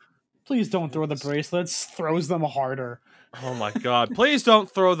 Please don't throw the bracelets. Throws them harder. Oh my god. Please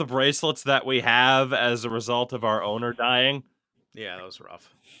don't throw the bracelets that we have as a result of our owner dying. Yeah, that was rough.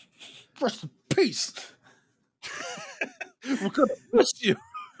 Rest in peace. We're gonna miss you.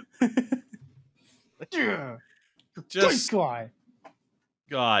 Yeah. Just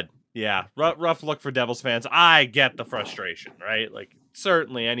God. Yeah. Rough look for Devils fans. I get the frustration, right? Like,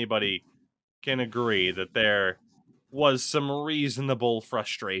 certainly anybody can agree that there was some reasonable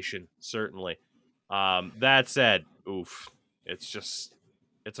frustration, certainly. That said, oof, it's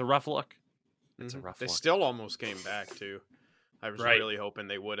a rough look. It's a rough They look. still almost came back, too. I was really hoping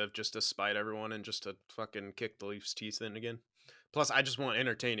they would have, just to spite everyone and just to fucking kick the Leafs' teeth in again. Plus, I just want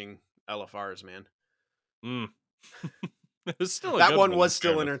entertaining LFRs, man. It was still that one was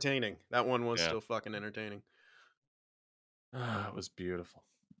still entertaining. That one was still fucking entertaining. It was beautiful.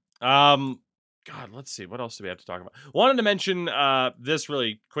 God, let's see. What else do we have to talk about? Wanted to mention this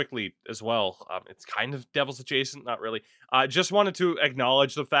really quickly as well. It's kind of Devils adjacent, not really. Just wanted to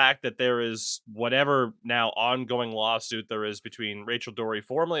acknowledge the fact that there is whatever now ongoing lawsuit there is between Rachel Doerrie,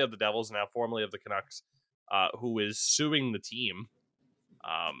 formerly of the Devils, now formerly of the Canucks, who is suing the team.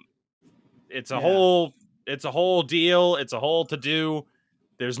 It's a whole deal. It's a whole to-do.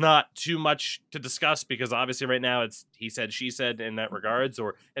 There's not too much to discuss because obviously right now it's he said, she said in that regards,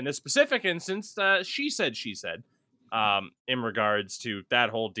 or in this specific instance, she said, in regards to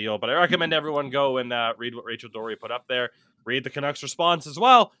that whole deal. But I recommend everyone go and read what Rachel Doerrie put up there, read the Canucks response as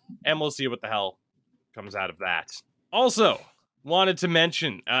well, and we'll see what the hell comes out of that. Also, wanted to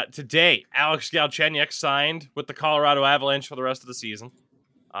mention today, Alex Galchenyuk signed with the Colorado Avalanche for the rest of the season.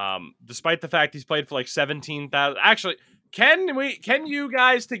 Despite the fact he's played for like 17,000. Actually, can you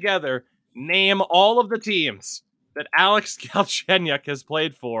guys together name all of the teams that Alex Galchenyuk has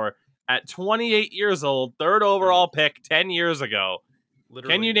played for at 28 years old, 3rd overall pick 10 years ago?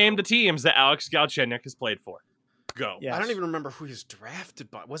 Literally can you name the teams that Alex Galchenyuk has played for? Go. Yes. I don't even remember who he's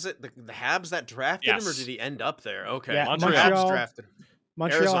drafted by. Was it the Habs that drafted him, or did he end up there? Okay. Yeah, Montreal drafted him.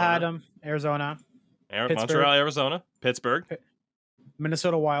 Montreal had him. Arizona. Montreal, Arizona. Pittsburgh.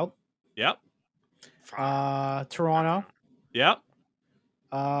 Minnesota Wild. Yep. Toronto, Yep.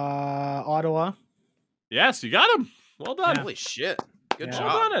 Ottawa. Yes, you got him. Well done. Yeah. Holy shit. Good Yeah. job.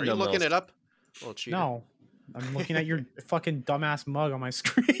 Well done, Are you looking Endomos. it up? Little cheater. No, I'm looking at your fucking dumbass mug on my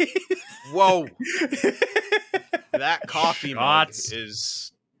screen. Whoa. That coffee mug Shots.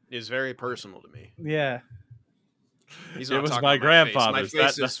 is very personal to me. Yeah. He's It not was talking my about my face. My grandfather's.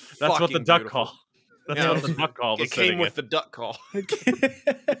 face That- is that's what the fucking duck beautiful. call. That's Yeah, what the duck call was It came sitting with in. the duck call.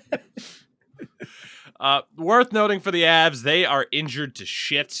 Worth noting for the Avs, they are injured to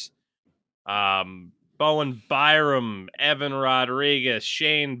shit. Bowen Byram, Evan Rodriguez,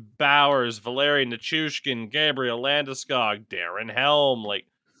 Shane Bowers, Valeri Nichushkin, Gabriel Landeskog, Darren Helm, like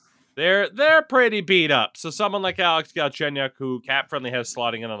they're pretty beat up. So someone like Alex Galchenyuk, who Cap Friendly has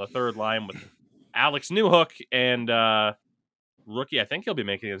slotting in on the third line with Alex Newhook and rookie, I think he'll be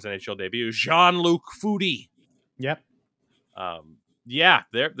making his NHL debut, Jean-Luc Foudy. Yep. Yeah,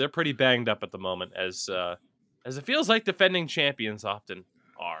 they're pretty banged up at the moment, as it feels like defending champions often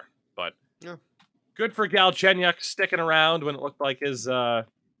are. But Yeah. Good for Galchenyuk sticking around when it looked like his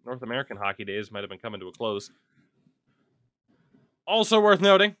North American hockey days might have been coming to a close. Also worth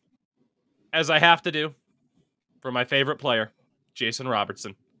noting, as I have to do, for my favorite player, Jason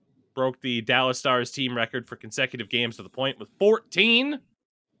Robertson, broke the Dallas Stars team record for consecutive games to the point with 14.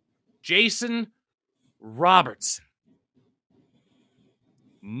 Jason Robertson.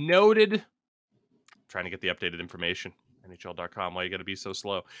 Noted. Trying to get the updated information. NHL.com. Why you got to be so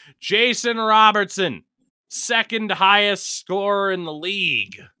slow? Jason Robertson, second highest scorer in the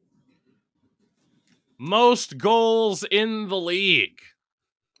league. Most goals in the league.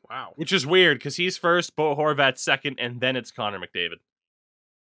 Wow. Which is weird because he's first, Bo Horvat second, and then it's Connor McDavid.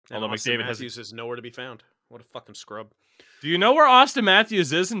 And Although Austin McDavid Matthews is nowhere to be found. What a fucking scrub. Do you know where Austin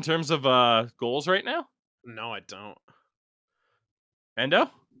Matthews is in terms of goals right now? No, I don't. Endo?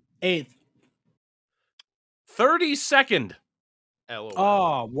 8th. 32nd. LOL.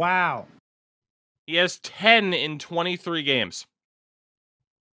 Oh, wow. He has 10 in 23 games.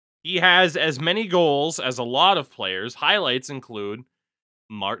 He has as many goals as a lot of players. Highlights include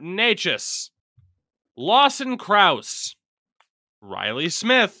Martin Necas, Lawson Krause, Riley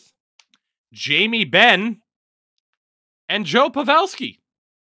Smith, Jamie Benn, and Joe Pavelski.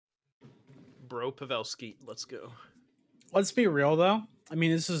 Bro Pavelski. Let's go. Let's be real, though. I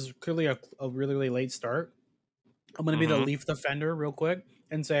mean, this is clearly a really, really late start. I'm going to be the Leaf defender real quick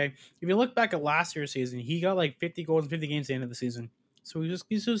and say, if you look back at last year's season, he got like 50 goals in 50 games at the end of the season. So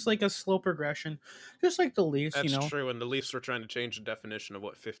he's just like a slow progression, just like the Leafs, That's you know. true. And the Leafs were trying to change the definition of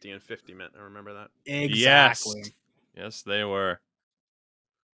what 50 and 50 meant. I remember that. Exactly. Yes, they were.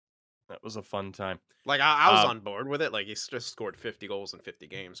 That was a fun time. Like, I was on board with it. Like, he's just scored 50 goals in 50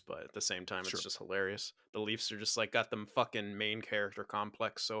 games. But at the same time, Sure. it's just hilarious. The Leafs are just like got them fucking main character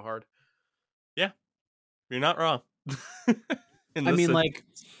complex so hard. You're not wrong. I mean, like,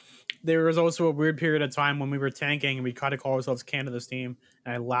 there was also a weird period of time when we were tanking and we tried to call ourselves Canada's team,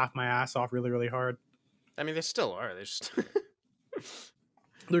 and I laughed my ass off really, really hard. I mean, they still are. They just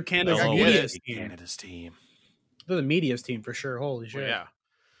They're Canada's I get media's it. team. Canada's team. They're the media's team for sure. Holy shit. well, yeah.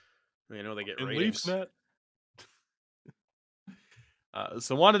 You know they get In ratings. LeafsNet.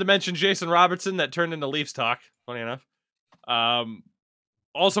 So wanted to mention Jason Robertson that turned into Leafs talk. Funny enough.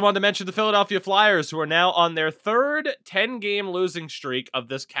 Also wanted to mention the Philadelphia Flyers, who are now on their third 10-game losing streak of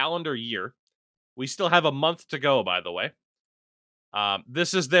this calendar year. We still have a month to go, by the way.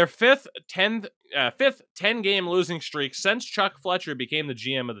 This is their fifth 10-game losing streak since Chuck Fletcher became the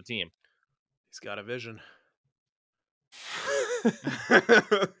GM of the team. He's got a vision.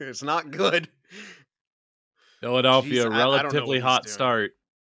 It's not good. Philadelphia, Jeez, I don't know relatively what he's hot doing. start.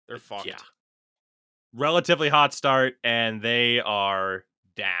 They're fucked. Yeah. Relatively hot start, and they are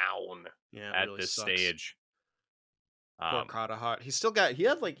down Yeah, it at really this sucks. stage. Poor Carter Hart. He's still got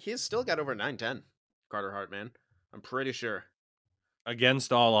over 910. Carter Hart, man. I'm pretty sure.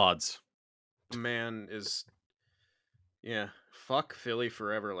 Against all odds. The man is fuck Philly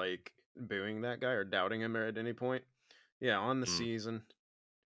forever, like booing that guy or doubting him at any point. Yeah, on the season.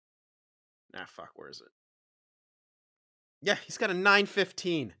 Fuck, where is it? Yeah, he's got a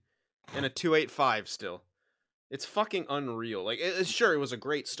 915 and a 285 still. It's fucking unreal. Like, sure, it was a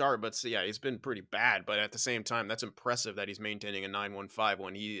great start, but yeah, he's been pretty bad. But at the same time, that's impressive that he's maintaining a 915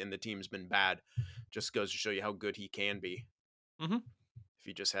 when he and the team's been bad. Just goes to show you how good he can be. Mm-hmm. If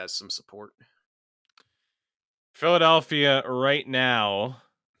he just has some support. Philadelphia right now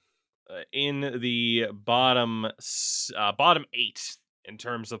in the bottom 8 in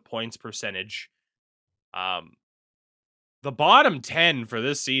terms of points percentage. The bottom 10 for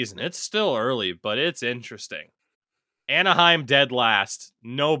this season, it's still early, but it's interesting. Anaheim dead last.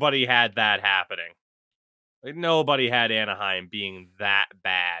 Nobody had that happening. Like, nobody had Anaheim being that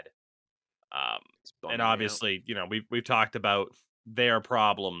bad. It's bumming And me out. obviously, we've talked about their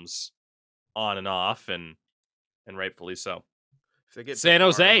problems on and off, and rightfully so. If they get San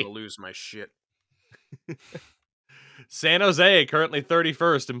Bedard, Jose. I'm gonna lose my shit. San Jose currently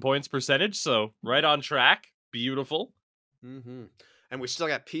 31st in points percentage, so right on track. Beautiful. Mm-hmm. And we still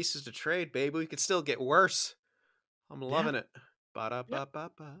got pieces to trade, baby. We could still get worse. I'm loving it.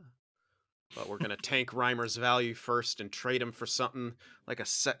 Ba-da-ba-ba-ba. But we're gonna tank Reimer's value first and trade him for something like a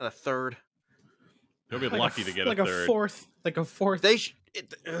third. You'll be lucky to get like a third. a fourth.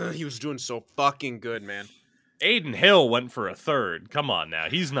 He was doing so fucking good, man. Aiden Hill went for a third. Come on now.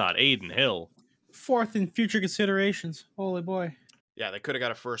 He's not Aiden Hill. Fourth in future considerations. Holy boy. Yeah, they could have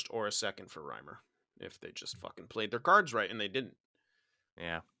got a first or a second for Reimer if they just fucking played their cards right, and they didn't.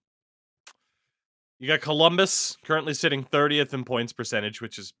 Yeah. You got Columbus currently sitting 30th in points percentage,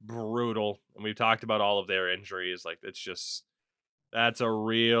 which is brutal. And we've talked about all of their injuries. Like, that's a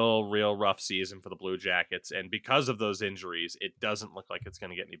real rough season for the Blue Jackets. And because of those injuries, it doesn't look like it's going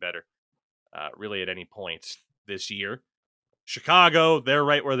to get any better, really, at any point this year. Chicago, they're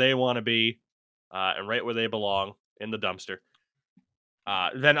right where they want to be, and right where they belong, in the dumpster.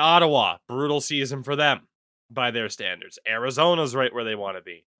 Then Ottawa, brutal season for them by their standards. Arizona's right where they want to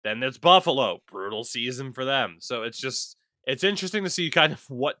be. Then there's Buffalo, brutal season for them. So it's interesting to see kind of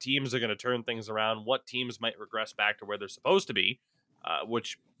what teams are going to turn things around, what teams might regress back to where they're supposed to be,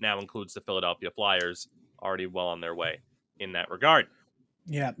 which now includes the Philadelphia Flyers, already well on their way in that regard.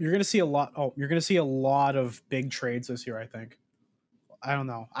 Yeah, you're gonna see a lot. Oh, you're gonna see a lot of big trades this year, I think. I don't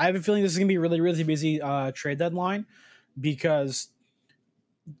know. I have a feeling this is gonna be a really busy trade deadline because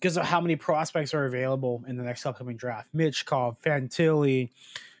of how many prospects are available in the next upcoming draft. Mitchkov, Fantilli,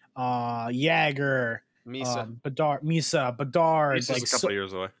 Jagger, Bedard. He's like, a couple of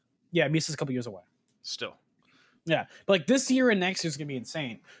years away. Yeah, Misa's a couple years away. Still. Yeah, but like this year and next year is gonna be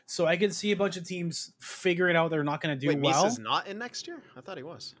insane. So I could see a bunch of teams figuring out they're not gonna do well. Misa's not in next year? I thought he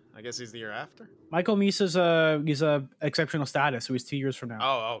was. I guess he's the year after. Michael Misa's he's a exceptional status, so he's 2 years from now.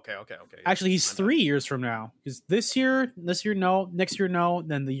 Oh, okay. Actually, he's 3 years from now. Because this year no, next year no,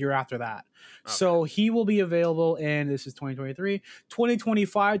 then the year after that. Okay. So he will be available in, this is 2023,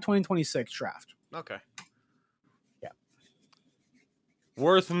 2025, 2026 draft. Okay. Yeah.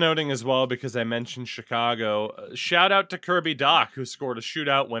 Worth noting as well, because I mentioned Chicago, shout out to Kirby Dach, who scored a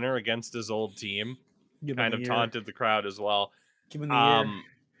shootout winner against his old team. Kind of taunted the crowd as well. Give him the year.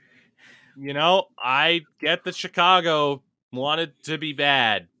 I get that Chicago wanted to be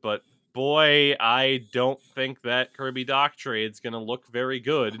bad, but boy, I don't think that Kirby Dach trade's going to look very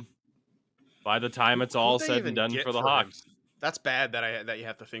good by the time it's all said and done for the Hawks. That's bad that you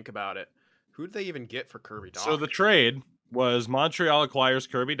have to think about it. Who did they even get for Kirby Dach? So the trade was Montreal acquires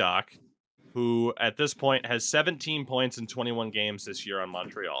Kirby Dach, who at this point has 17 points in 21 games this year on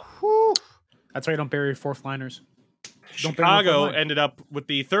Montreal. Whew. That's why you don't bury fourth liners. Chicago ended up with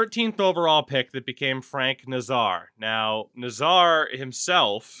the 13th overall pick that became Frank Nazar. Now, Nazar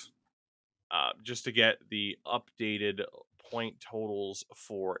himself, just to get the updated point totals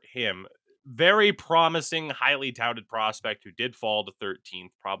for him, very promising, highly touted prospect who did fall to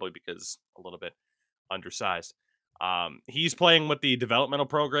 13th, probably because a little bit undersized. He's playing with the developmental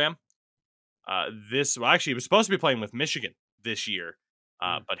program. Actually, he was supposed to be playing with Michigan this year,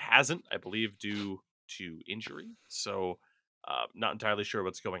 but hasn't, I believe, due to injury. So not entirely sure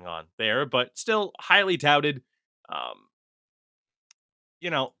what's going on there, but still highly touted.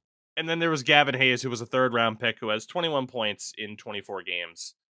 And then there was Gavin Hayes, who was a third-round pick, who has 21 points in 24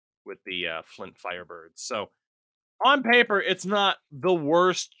 games with the Flint Firebirds. So on paper, it's not the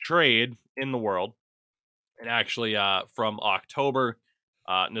worst trade in the world. And actually, from October,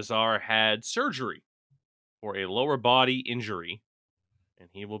 Nazar had surgery for a lower body injury, and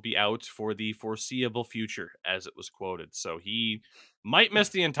he will be out for the foreseeable future, as it was quoted. So he might miss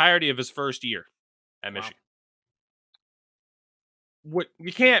the entirety of his first year at Michigan. What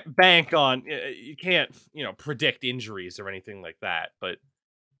you can't bank on, you can't, predict injuries or anything like that. But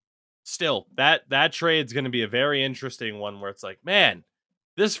still, that trade's going to be a very interesting one, where it's like, man,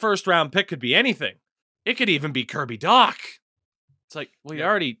 this first round pick could be anything. It could even be Kirby Dach. It's like, well, you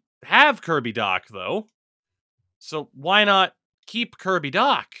already have Kirby Dach, though. So why not keep Kirby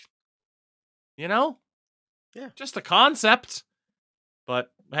Dach? Yeah. Just a concept.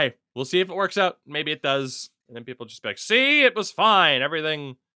 But hey, we'll see if it works out. Maybe it does. And then people just be like, see, it was fine.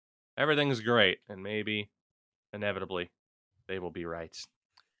 Everything's great. And maybe, inevitably, they will be right.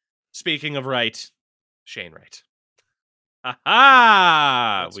 Speaking of right, Shane Wright.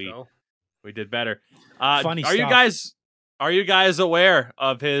 Ha-ha! Let's go. We did better. Funny are stuff. you guys Are you guys aware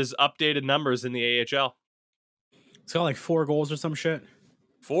of his updated numbers in the AHL? It's got like 4 goals or some shit.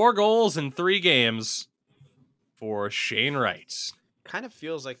 4 goals in 3 games for Shane Wright. Kind of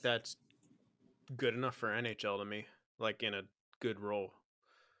feels like that's good enough for NHL to me, like in a good role.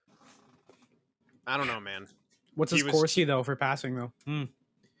 I don't know, man. What's his Corsi though for passing though?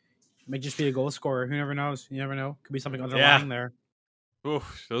 May just be a goal scorer. Who never knows? You never know. Could be something underlying there.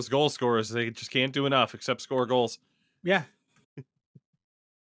 Oof, those goal scorers, they just can't do enough except score goals. Yeah.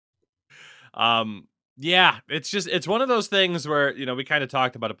 Yeah, it's one of those things where, we kind of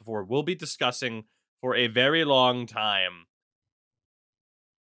talked about it before. We'll be discussing for a very long time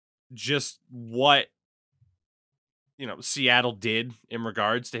just what Seattle did in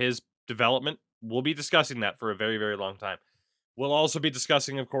regards to his development. We'll be discussing that for a very, very long time. We'll also be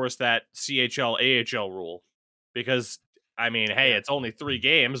discussing, of course, that CHL AHL rule, because it's only 3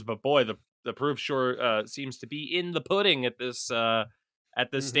 games, but boy, the proof sure seems to be in the pudding at this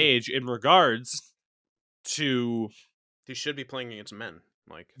stage in regards to. He should be playing against men,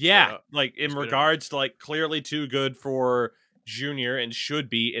 in regards to clearly too good for junior and should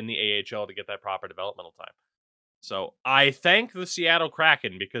be in the AHL to get that proper developmental time. So I thank the Seattle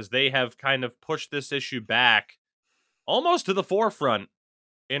Kraken because they have kind of pushed this issue back almost to the forefront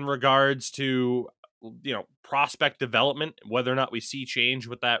in regards to, prospect development, whether or not we see change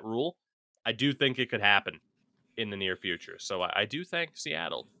with that rule. I do think it could happen in the near future. So I do thank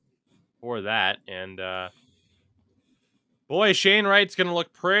Seattle for that. And, boy, Shane Wright's going to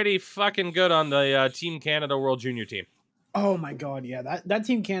look pretty fucking good on the Team Canada World Junior team. Oh my God, yeah. That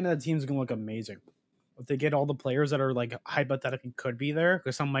Team Canada team's going to look amazing. If they get all the players that are hypothetically could be there,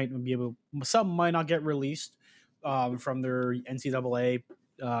 because some might not get released from their NCAA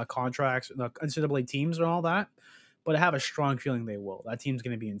contracts, the NCAA teams and all that, but I have a strong feeling they will. That team's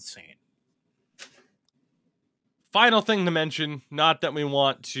going to be insane. Final thing to mention, not that we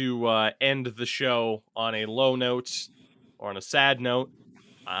want to end the show on a low note or on a sad note,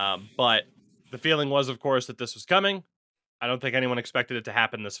 but the feeling was, of course, that this was coming. I don't think anyone expected it to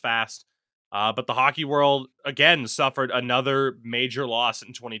happen this fast. But the hockey world, again, suffered another major loss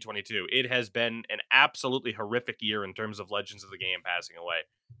in 2022. It has been an absolutely horrific year in terms of legends of the game passing away.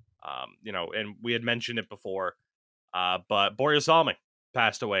 And we had mentioned it before, but Boris Salming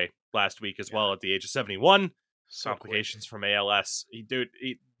passed away last week as well at the age of 71. Complications from ALS.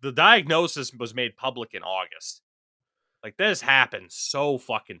 The diagnosis was made public in August. This happened so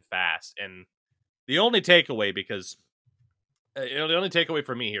fucking fast. And the only takeaway, because... the only takeaway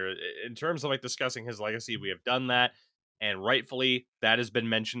for me here, in terms of discussing his legacy, we have done that, and rightfully, that has been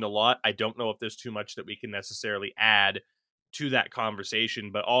mentioned a lot. I don't know if there's too much that we can necessarily add to that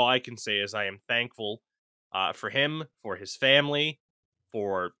conversation, but all I can say is I am thankful for him, for his family,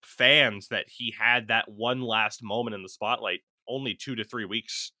 for fans that he had that one last moment in the spotlight only 2 to 3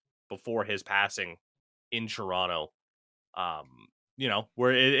 weeks before his passing in Toronto.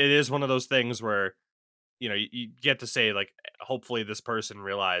 Where it is one of those things where you get to say, hopefully this person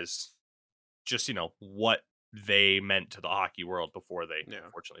realized just, what they meant to the hockey world before they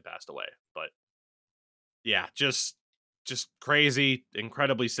unfortunately passed away. But yeah, just crazy,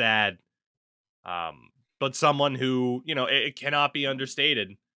 incredibly sad. But someone who, it cannot be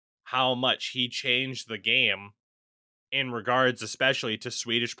understated how much he changed the game in regards, especially to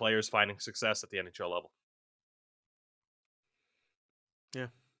Swedish players finding success at the NHL level. Yeah.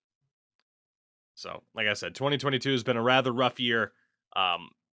 So, like I said, 2022 has been a rather rough year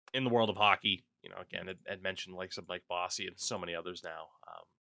in the world of hockey. Again, I'd mentioned some like Bossy and so many others now.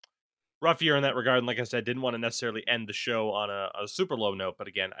 Rough year in that regard. And like I said, didn't want to necessarily end the show on a super low note. But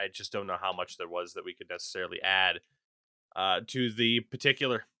again, I just don't know how much there was that we could necessarily add to the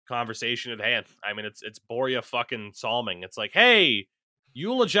particular conversation at hand. It's Borja fucking Salming. It's like, hey,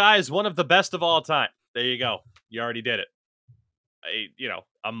 eulogize one of the best of all time. There you go. You already did it.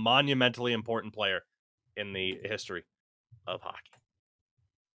 A monumentally important player in the history of hockey.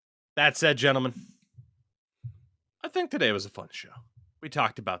 That said, gentlemen, I think today was a fun show. We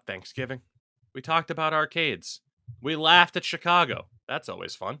talked about Thanksgiving. We talked about arcades. We laughed at Chicago. That's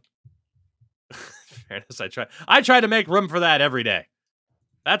always fun. Fairness, I try to make room for that every day.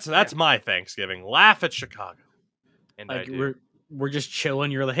 That's my Thanksgiving. Laugh at Chicago. And we're just chilling.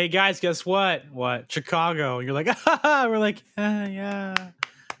 You're like, hey guys, guess what? What? Chicago. And you're like, we're like, yeah.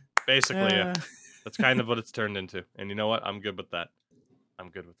 Basically, yeah. That's kind of what it's turned into. And you know what? I'm good with that. I'm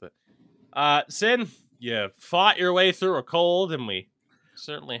good with it. Sin, you fought your way through a cold, and we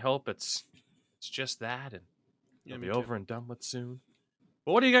certainly hope it's just that, and it'll be over and done with soon.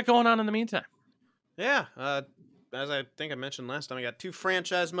 But what do you got going on in the meantime? Yeah, as I think I mentioned last time, I got 2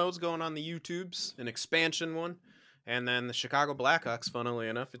 franchise modes going on the YouTubes, an expansion one, And then the Chicago Blackhawks, funnily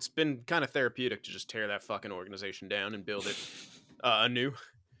enough, it's been kind of therapeutic to just tear that fucking organization down and build it anew.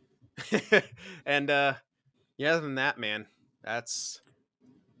 And yeah, other than that, man, that's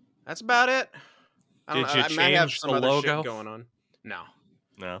about it. I don't Did know. you I might have change some the other logo? shit going on. No,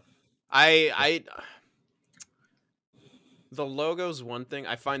 No. The logo's one thing.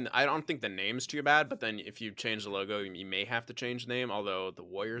 I don't think the name's too bad, but then if you change the logo, you may have to change the name, although the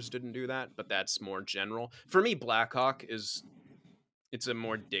Warriors didn't do that, but that's more general. For me, Blackhawk it's a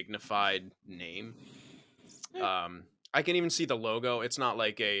more dignified name. I can even see the logo. It's not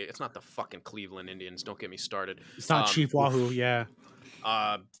the fucking Cleveland Indians, don't get me started. It's not Chief Wahoo, yeah.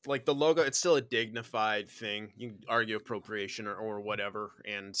 Like the logo, it's still a dignified thing. You can argue appropriation or whatever,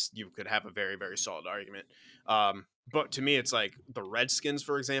 and you could have a very, very solid argument. But to me, it's like the Redskins,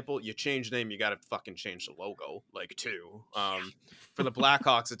 for example. You change the name, you got to fucking change the logo, like too. For the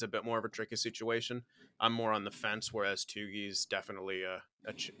Blackhawks, it's a bit more of a tricky situation. I'm more on the fence, whereas Toogies definitely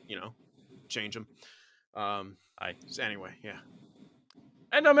change them. So anyway, yeah.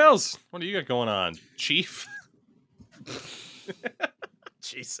 And no Mills, what do you got going on, Chief?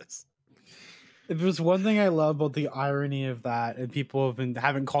 Jesus. If there's one thing I love about the irony of that, and people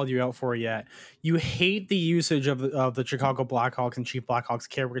haven't called you out for it yet, you hate the usage of the Chicago Blackhawks and Chief Blackhawks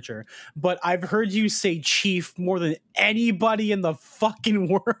caricature, but I've heard you say Chief more than anybody in the fucking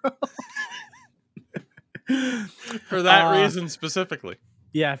world. For that reason specifically.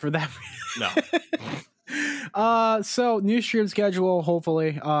 Yeah, for that reason. No. So new stream schedule,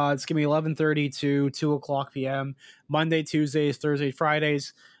 hopefully. It's gonna be 11:30 to 2:00 p.m. Monday, Tuesdays, Thursday,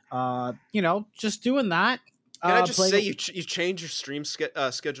 Fridays. Just doing that. Can I just say you change your stream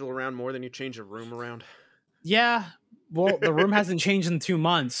schedule around more than you change your room around? Yeah. Well, the room hasn't changed in 2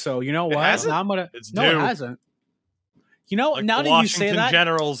 months, so you know what? Hasn't? Now I'm gonna. It's no, due. it hasn't. You know, Like now the that you say Washington that,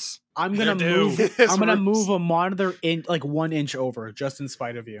 Generals. I'm gonna They're due. move. I'm gonna move a monitor in like 1 inch over, just in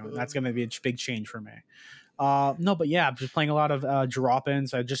spite of you. And that's gonna be a big change for me. No, but yeah, I'm just playing a lot of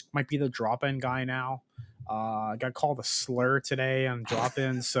drop-ins. I just might be the drop-in guy now. I got called a slur today on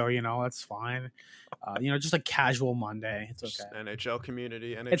drop-ins, so that's fine. Just a casual Monday. It's okay. NHL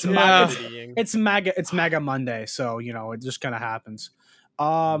community. NHL It's community. It's MAGA Monday, so it just kind of happens.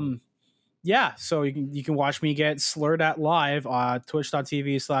 Yeah, so you can watch me get slurred at live on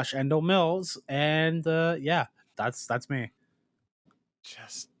twitch.tv/EndoMills, and yeah, that's me.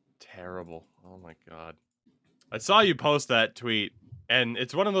 Just terrible. Oh my god. I saw you post that tweet, and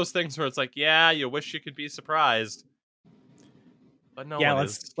it's one of those things where it's like, yeah, you wish you could be surprised. But no one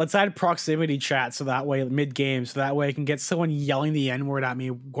is. Let's add proximity chat so that way mid game, so that way I can get someone yelling the N-word at me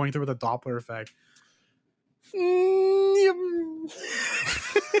going through with the Doppler effect.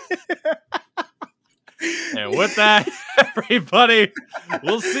 And with that, everybody,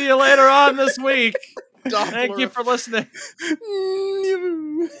 we'll see you later on this week. Thank you for listening.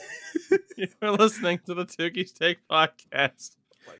 You're listening to the Tukey's Take Podcast.